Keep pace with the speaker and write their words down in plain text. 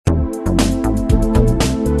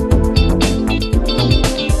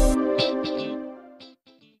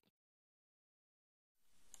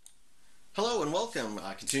welcome.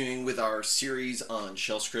 Continuing with our series on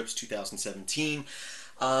shell scripts 2017.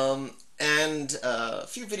 A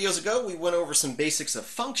few videos ago we went over some basics of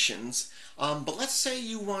functions, but let's say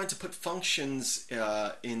you wanted to put functions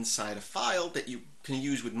inside a file that you can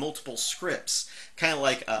use with multiple scripts, kind of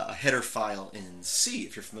like a header file in C,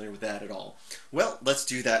 if you're familiar with that at all. Well, let's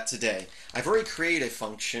do that today. I've already created a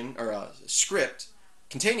function, or a script,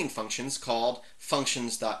 containing functions called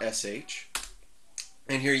functions.sh.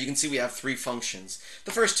 And here you can see we have three functions.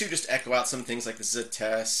 The first two just echo out some things like this is a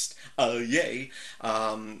test, yay.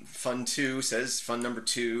 Fun2 says fun number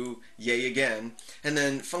 2, yay again. And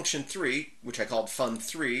then function 3, which I called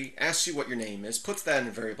fun3, asks you what your name is, puts that in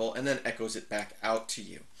a variable, and then echoes it back out to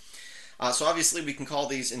you. So obviously we can call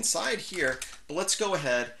these inside here, but let's go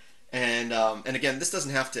ahead and again, this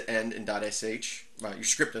doesn't have to end in .sh. Your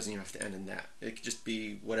script doesn't even have to end in that. It could just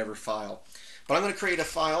be whatever file. But I'm going to create a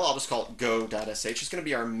file. I'll just call it go.sh. It's going to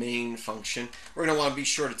be our main function. We're going to want to be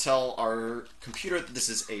sure to tell our computer that this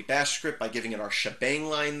is a bash script by giving it our shebang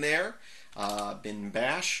line there, bin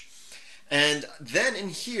bash. And then in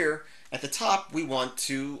here, at the top, we want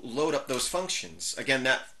to load up those functions. Again,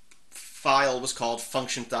 that file was called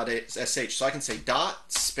functions.sh. So I can say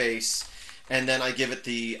dot space, and then I give it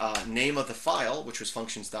the name of the file, which was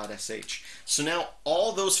functions.sh. So now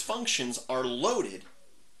all those functions are loaded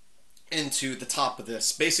into the top of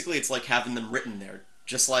this. Basically, it's like having them written there,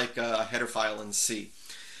 just like a header file in C.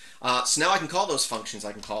 So now I can call those functions.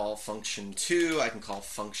 I can call function 2, I can call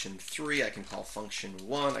function 3, I can call function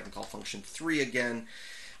 1, I can call function 3 again.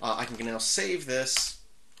 I can now save this,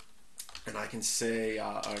 and I can say,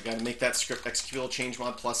 I gotta make that script executable, change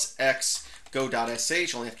mod plus X,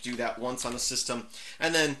 go.sh, only have to do that once on the system,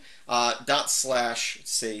 and then /,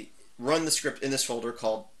 say, run the script in this folder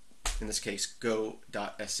called, in this case,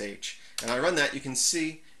 go.sh. And I run that, you can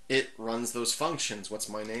see it runs those functions. What's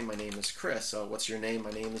my name? My name is Chris. What's your name?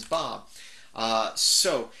 My name is Bob.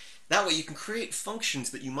 So that way you can create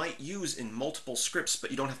functions that you might use in multiple scripts,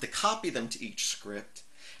 but you don't have to copy them to each script.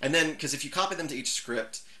 And then, because if you copy them to each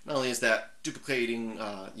script, not only is that duplicating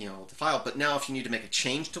the file, but now if you need to make a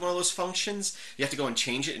change to one of those functions, you have to go and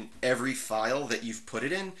change it in every file that you've put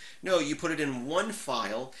it in. No, you put it in one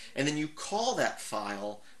file, and then you call that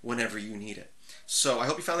file whenever you need it. So I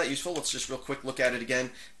hope you found that useful. Let's just real quick look at it again.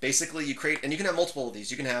 Basically, you create, and you can have multiple of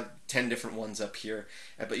these. You can have 10 different ones up here,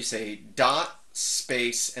 but you say dot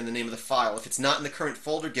space and the name of the file. If it's not in the current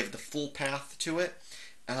folder, give it the full path to it.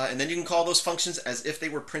 And then you can call those functions as if they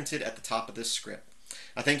were printed at the top of this script.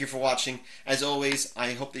 Thank you for watching. As always,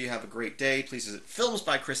 I hope that you have a great day. Please visit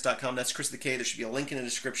filmsbychris.com. That's Chris with a K. There should be a link in the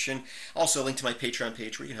description. Also, a link to my Patreon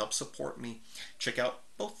page where you can help support me. Check out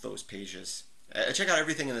both those pages. Check out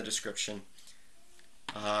everything in the description.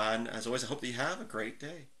 And as always, I hope that you have a great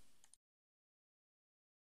day.